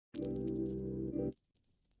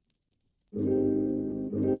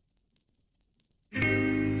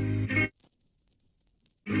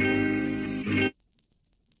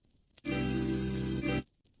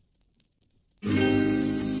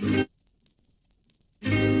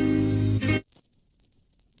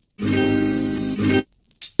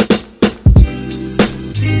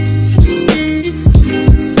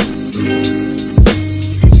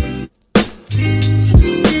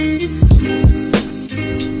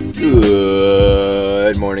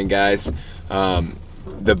morning, guys.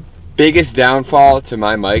 The biggest downfall to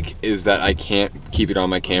my mic is that I can't keep it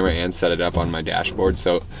on my camera and set it up on my dashboard,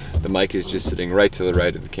 so the mic is just sitting right to the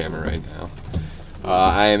right of the camera right now.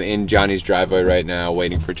 I am in Johnny's driveway right now,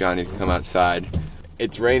 waiting for Johnny to come outside.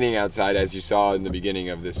 It's raining outside, as you saw in the beginning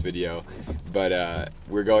of this video, but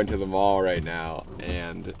we're going to the mall right now,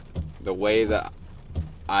 and the way that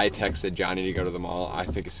I texted Johnny to go to the mall, I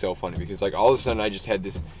think is so funny, because like all of a sudden I just had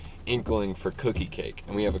this inkling for cookie cake,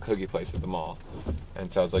 and we have a cookie place at the mall,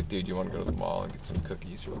 and so I was like, dude, you want to go to the mall and get some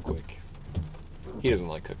cookies real quick? He doesn't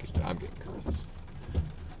like cookies, but I'm getting cookies.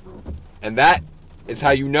 And that is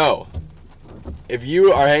how you know. If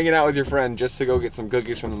you are hanging out with your friend just to go get some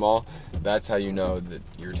cookies from the mall, that's how you know that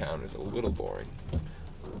your town is a little boring.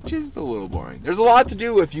 Just a little boring. There's a lot to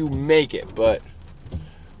do if you make it, but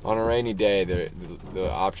on a rainy day,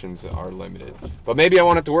 the options are limited. But maybe I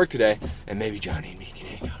won't have to work today, and maybe Johnny and me can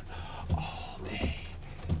hang out all day.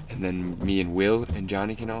 And then me and Will and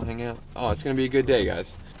Johnny can all hang out. Oh, it's gonna be a good day,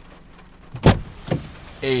 guys.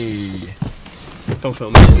 Hey. Don't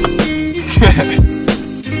film me.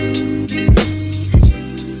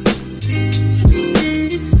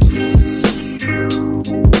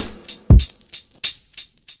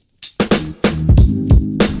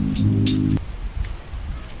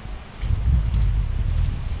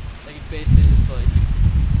 Basically just like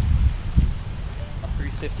a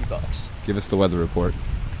 $350. Give us the weather report.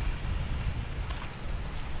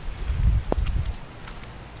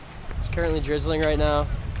 It's currently drizzling right now.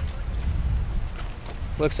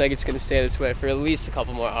 Looks like it's gonna stay this way for at least a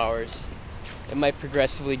couple more hours. It might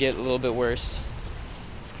progressively get a little bit worse,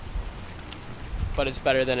 but it's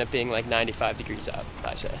better than it being like 95 degrees out,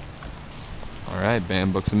 I say. All right,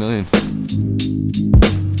 Bam books a million.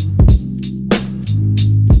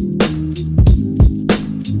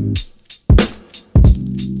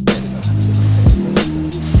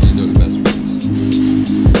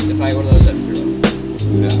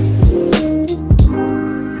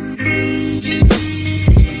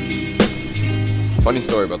 Funny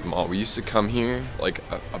story about the mall. We used to come here, like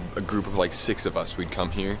a group of like 6 of us, we'd come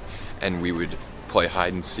here and we would play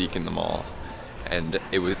hide and seek in the mall. And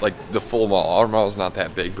it was like the full mall. Our mall's not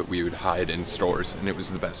that big, but we would hide in stores, and it was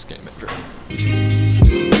the best game ever.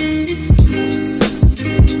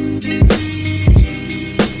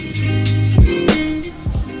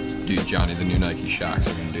 Dude, Johnny, the new Nike Shox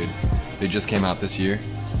are in, dude. They just came out this year.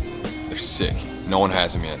 They're sick. No one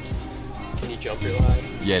has them yet. Can you jump real high?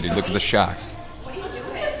 Yeah, dude, look at the Shox.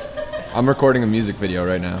 I'm recording a music video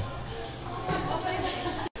right now.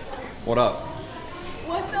 What up?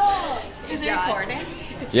 What's up? Is it recording?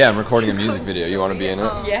 Yeah, I'm recording a music video. You want to be in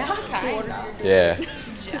it? Yeah, kind of. Yeah.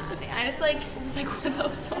 Johnny. I just like was like, what the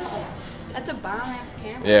fuck? That's a bomb ass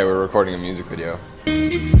camera. Yeah, we're recording a music video.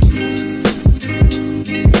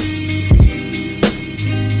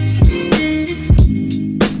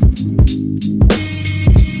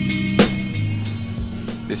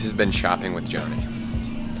 This has been Shopping with Johnny.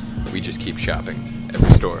 We just keep shopping every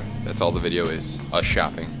store. That's all the video is. Us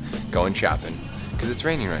shopping, going shopping, because it's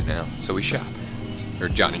raining right now, so we shop. Or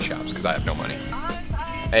Johnny shops, because I have no money.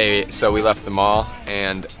 Hey, so we left the mall,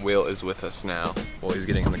 and Will is with us now. Well, he's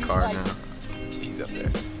getting in the car now. He's up there.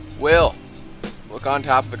 Will, look on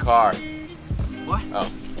top of the car. What? Oh,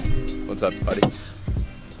 what's up, buddy?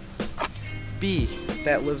 Bee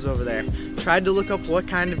that lives over there. Tried to look up what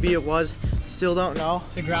kind of bee it was. Still don't know.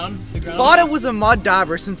 The ground? Thought it was a mud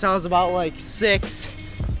dauber since I was about like 6.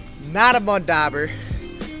 Not a mud dauber.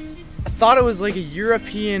 I thought it was like a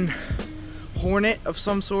European hornet of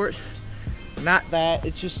some sort. Not that.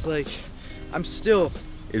 It's just like, I'm still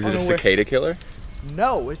Is it a unaware. cicada killer?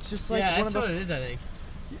 No, it's just like yeah, one that's of what the. it is, I think.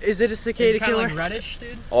 Is it a cicada It's killer? like reddish,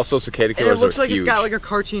 dude. Also, cicada And killers it looks are like huge. it's got like a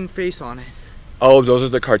cartoon face on it. Oh, those are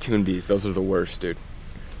the cartoon bees. Those are the worst, dude.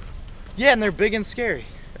 Yeah, and they're big and scary.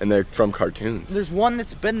 And they're from cartoons. There's one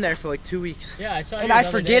that's been there for like 2 weeks. Yeah, I saw it. And I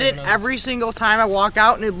forget it every single time I walk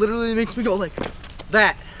out, and it literally makes me go like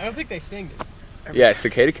that. I don't think they sting, dude. Yeah,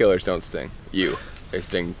 cicada killers don't sting you. They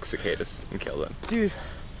sting cicadas and kill them. Dude,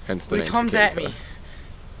 Hence the when name it comes cicada at me,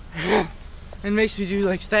 killer. it makes me do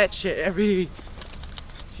like that shit every,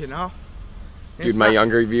 you know? And Dude, it's my not-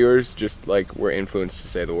 younger viewers just like were influenced to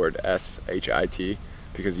say the word S-H-I-T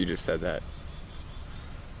because you just said that.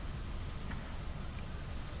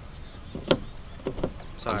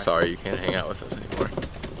 I'm sorry, you can't hang out with us anymore.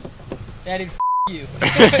 Yeah, dude, you.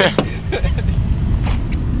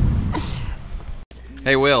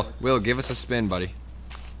 Hey, Will, give us a spin, buddy.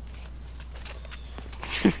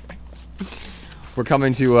 We're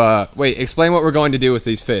coming to, wait, explain what we're going to do with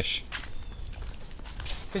these fish.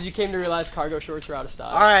 Because you came to realize cargo shorts were out of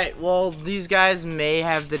style. All right, well, these guys may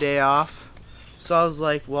have the day off, so I was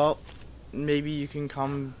like, well, maybe you can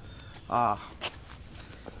come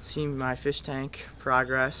see my fish tank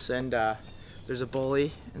progress, and there's a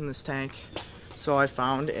bully in this tank, so I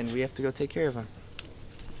found, and we have to go take care of him.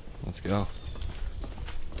 Let's go.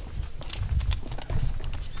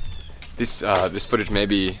 This footage may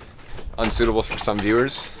be unsuitable for some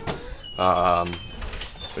viewers.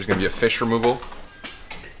 There's gonna be a fish removal.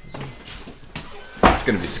 It's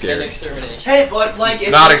gonna be And scary. extermination. Hey, but like,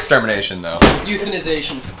 it's Not extermination though.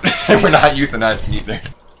 Euthanization. We're not euthanizing either.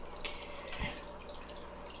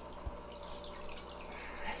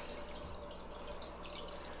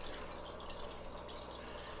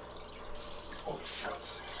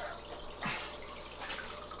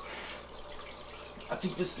 I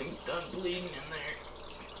think this thing's done bleeding in there.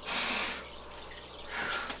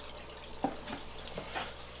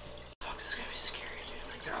 Fuck, this is gonna be scary,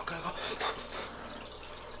 dude. Like, they're all gonna go.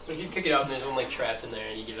 If you pick it up and there's one like trapped in there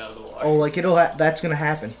and you get it out of the water. Oh, like that's gonna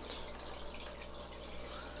happen.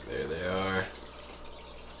 There they are.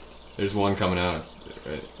 There's one coming out.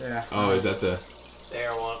 Right. Yeah. Oh, is that the? They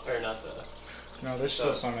are one, or not the. No, there's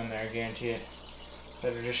still some in there, I guarantee it.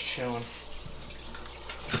 That are just chilling.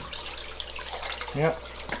 Yep.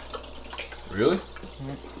 Really?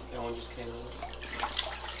 That one just came out.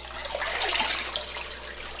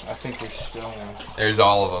 I think there's still one. There's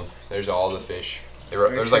all of them. There's all the fish.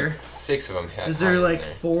 There's sure? like 6 of them. Is there like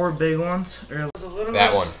 4 big ones? Or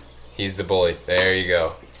That one. He's the bully. There you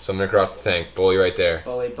go. Swimming across the tank. Bully right there.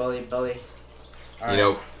 Bully, bully, bully. You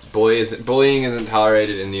know, bullying isn't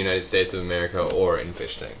tolerated in the United States of America or in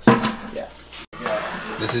fish tanks. Yeah.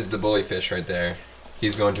 This is the bully fish right there.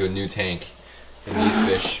 He's going to a new tank. And these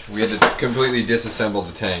fish, we had to completely disassemble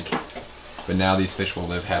the tank. But now these fish will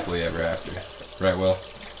live happily ever after. Right, Will?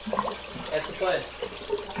 That's the plan.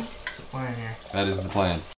 Here. That is the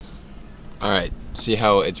plan. Alright, see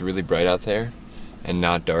how it's really bright out there? And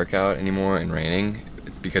not dark out anymore and raining?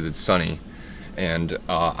 It's because it's sunny. And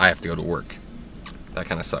I have to go to work. That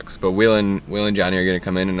kind of sucks. But Will and Johnny are going to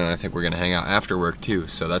come in, and then I think we're going to hang out after work too.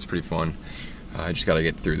 So that's pretty fun. I just got to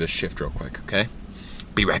get through this shift real quick, okay?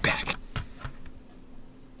 Be right back.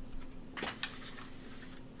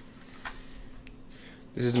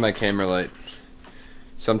 This is my camera light.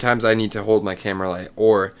 Sometimes I need to hold my camera light,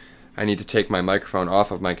 or I need to take my microphone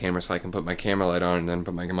off of my camera so I can put my camera light on and then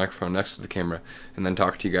put my microphone next to the camera and then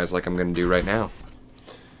talk to you guys like I'm going to do right now.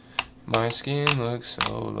 My skin looks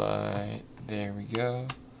so light. There we go.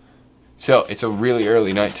 So, it's a really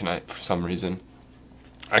early night tonight for some reason.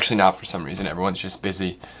 Actually, not for some reason. Everyone's just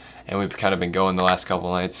busy. And we've kind of been going the last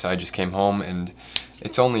couple nights. I just came home and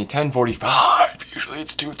it's only 10:45. Usually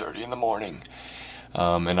it's 2:30 in the morning.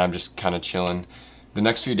 And I'm just kind of chilling. The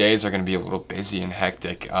next few days are going to be a little busy and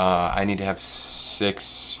hectic. I need to have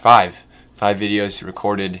five videos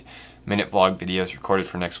recorded, minute vlog videos recorded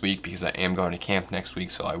for next week because I am going to camp next week,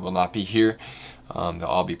 so I will not be here. They'll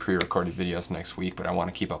all be pre-recorded videos next week, but I want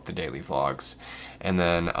to keep up the daily vlogs. And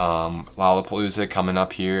then Lollapalooza coming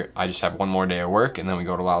up here. I just have one more day of work, and then we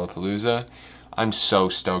go to Lollapalooza. I'm so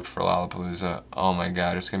stoked for Lollapalooza. Oh my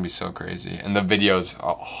god, it's going to be so crazy. And the videos,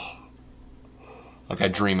 oh. Like, I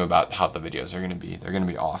dream about how the videos are going to be. They're going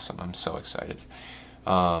to be awesome. I'm so excited.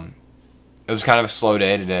 It was kind of a slow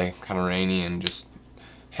day today, kind of rainy and just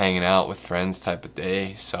hanging out with friends type of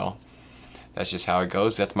day. So that's just how it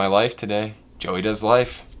goes. That's my life today. Joey does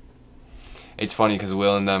life. It's funny because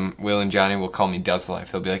Will and Johnny will call me Does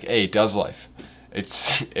Life. They'll be like, "Hey, Does Life."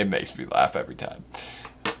 It makes me laugh every time.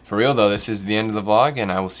 For real though, this is the end of the vlog, and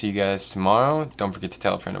I will see you guys tomorrow. Don't forget to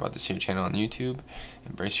tell a friend about this here channel on YouTube.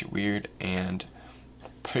 Embrace your weird and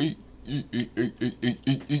peace.